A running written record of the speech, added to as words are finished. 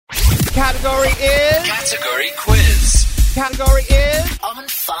Category is... Category quiz. Category is... On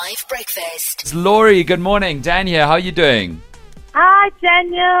 5 Breakfast. It's Lauri, good morning. Dan here, how are you doing? Hi,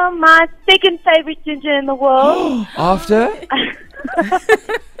 Daniel. My second favorite ginger in the world. After?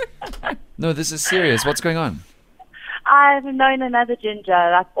 No, this is serious. What's going on? I've known another ginger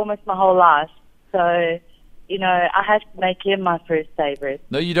like almost my whole life. So, you know, I have to make him my first favorite.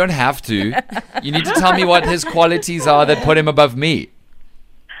 No, you don't have to. You need to tell me what his qualities are that put him above me.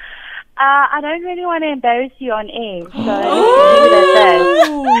 I don't really want to embarrass you on air, so leave it at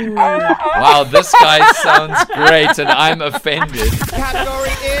that. Wow, this guy sounds great and I'm offended. Category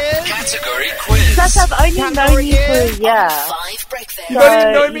is... Category quiz. Plus, I've only known you for a year. 5 Breakfast. You've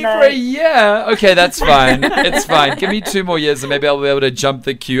only known me for a year. Okay, that's fine. It's fine. Give me 2 more years and maybe I'll be able to jump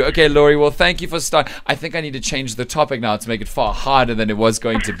the queue. Okay, Lauri, well, thank you for starting. I think I need to change the topic now to make it far harder than it was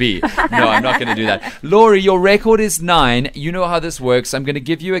going to be. No, I'm not going to do that. Lauri, your record is 9. You know how this works. I'm going to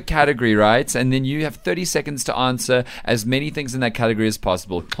give you a category, right? And then you have 30 seconds to answer as many things in that category as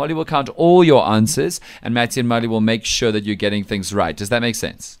possible. Holly will count all your answers and Matty and Molly will make sure that you're getting things right. Does that make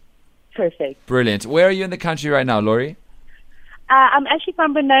sense? Perfect. Brilliant. Where are you in the country right now, Lauri? I'm actually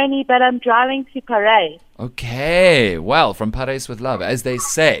from Benoni, but I'm driving to Paris. Okay, well, from Paris with love, as they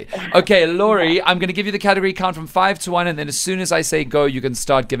say. Okay, Lauri, I'm going to give you the category count from 5 to 1, and then as soon as I say go, you can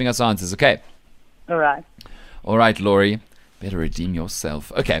start giving us answers, okay? All right. All right, Lauri, better redeem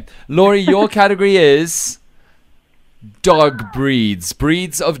yourself. Okay, Lauri, your category is dog breeds.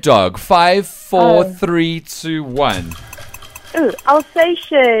 Breeds of dog. 5, 4, 3, 2, 1. Ooh,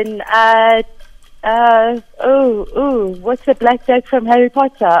 Alsatian. What's the black dog from Harry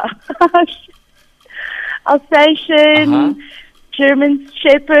Potter? Alsatian, German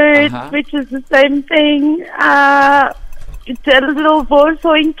Shepherd, which is the same thing. It's a little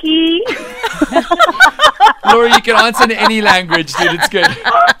Wolfhoinky. Lauri, you can answer in any language, dude. It's good.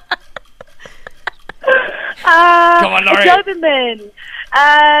 Come on, Lauri. A Doberman,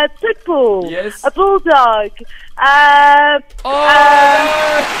 Pitbull, Yes. a Bulldog.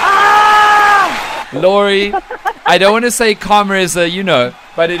 Lauri, I don't want to say karma is a,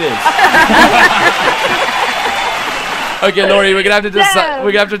 but it is. Okay, Lauri, we're gonna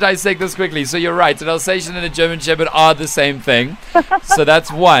have to dissect this quickly. So you're right. An Alsatian and a German Shepherd are the same thing. So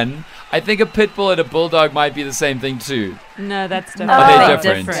that's 1. I think a pit bull and a bulldog might be the same thing too. No, that's different. Are they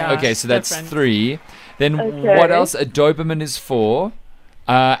different? Yeah. Okay, so that's Different. 3. Then Okay. what else? A Doberman is 4.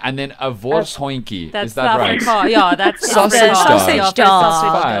 And then a Wolfshoinky. That's Is that right? the Afrikaner. Yeah, that's Sausage the dog. sausage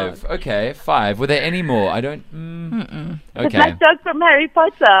dog. 5. Okay, 5. Were there any more? I don't... The Okay. black dog from Harry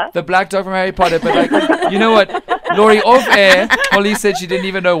Potter. The black dog from Harry Potter, but like, you know what, Lauri, off air, Holly said she didn't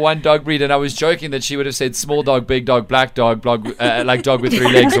even know one dog breed, and I was joking that she would have said small dog, big dog, black dog, like dog with 3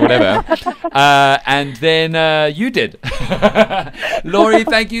 legs or whatever, and then you did. Lauri,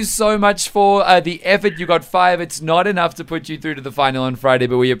 thank you so much for the effort. You got 5. It's not enough to put you through to the final on Friday,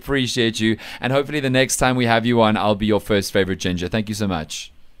 but we appreciate you, and hopefully the next time we have you on, I'll be your first favorite ginger. Thank you so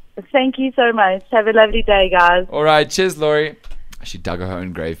much. Thank you so much. Have a lovely day, guys. All right, cheers, Lauri. She dug her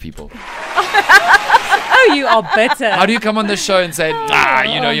own grave, people. Oh, you are bitter. How do you come on the show and say,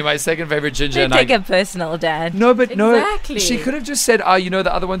 you're my second favorite ginger? They And take it personal, Dad. no, but Exactly. no. She could have just said,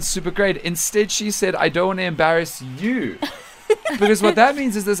 the other one's super great. Instead, she said, I don't want to embarrass you. Because what that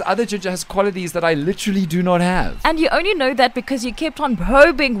means is this other ginger has qualities that I literally do not have. And you only know that because you kept on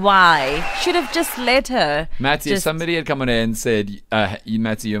probing why. Should have just let her. Matty, if somebody had come on air and said,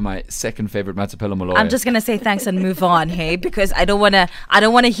 Matty, you're my second favorite Matapelo Malloy. I'm just gonna say thanks and move on, hey, because I don't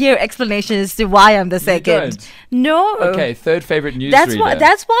wanna hear explanations as to why I'm the second. don't? No. Okay, third favorite newsreader.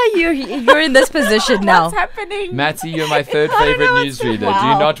 That's why you're in this position now. What's happening? Matty, you're my third favorite newsreader. Do you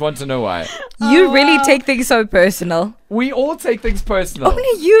Wow. not want to know why? You really take things so personal. We all take things personal. Only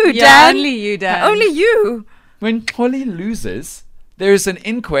you, Yeah, Dan. only you, Dan. Only you. When Holly loses, there is an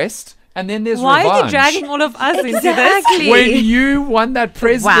inquest and then there's Why revenge. are you dragging all of us into this? Exactly. When you won that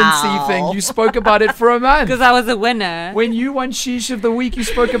presidency Wow. thing, you spoke about it for a month. Because I was a winner. When you won Sheesh of the Week, you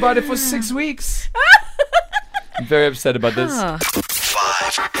spoke about it for 6 weeks. I'm very upset about this. 5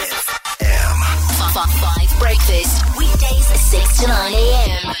 FM. 5 Breakfast. Weekdays 6 to 9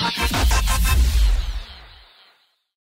 a.m.